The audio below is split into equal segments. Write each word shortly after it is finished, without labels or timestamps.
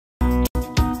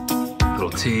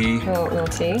Little tea. Little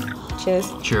tea.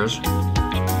 Cheers. Cheers.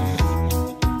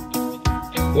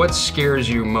 What scares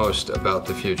you most about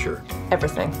the future?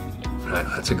 Everything.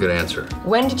 That's a good answer.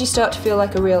 When did you start to feel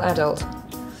like a real adult?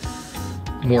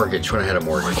 Mortgage, when I had a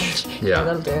mortgage. Yeah.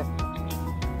 That'll do it.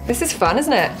 This is fun,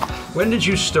 isn't it? When did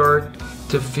you start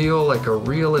to feel like a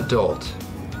real adult?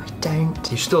 I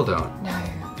don't. You still don't? No.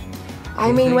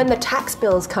 I mean, when the tax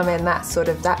bills come in, that does it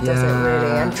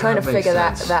really. I'm trying to figure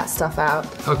that stuff out.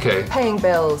 Okay. Paying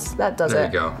bills, that does it. There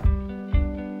you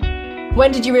go.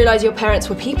 When did you realize your parents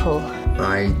were people?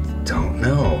 I don't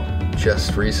know.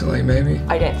 Just recently, maybe?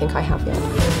 I don't think I have yet.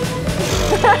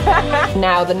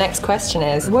 Now, the next question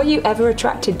is, were you ever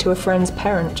attracted to a friend's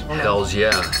parent? Hells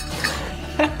yeah.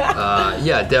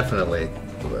 Yeah, definitely.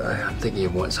 I'm thinking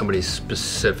of somebody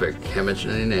specific. Can't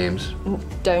mention any names.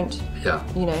 Don't. Yeah.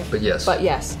 You know. But yes. But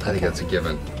yes. I think that's a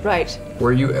given. Right.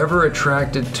 Were you ever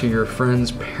attracted to your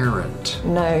friend's parent?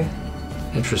 No.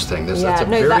 Interesting. That's a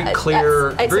very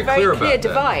clear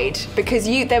divide because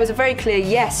there was a very clear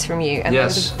yes from you and there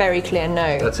was a very clear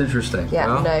no. That's interesting. Yeah,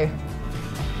 well, no.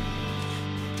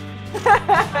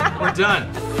 We're done.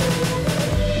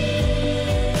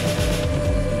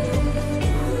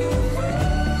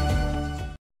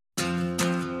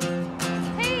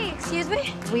 Hey, excuse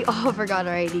me? We all forgot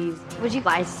our IDs. Would you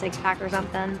buy a six-pack or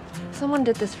something? Someone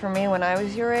did this for me when I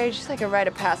was your age. It's like a rite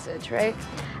of passage, right?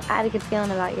 I had a good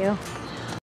feeling about you.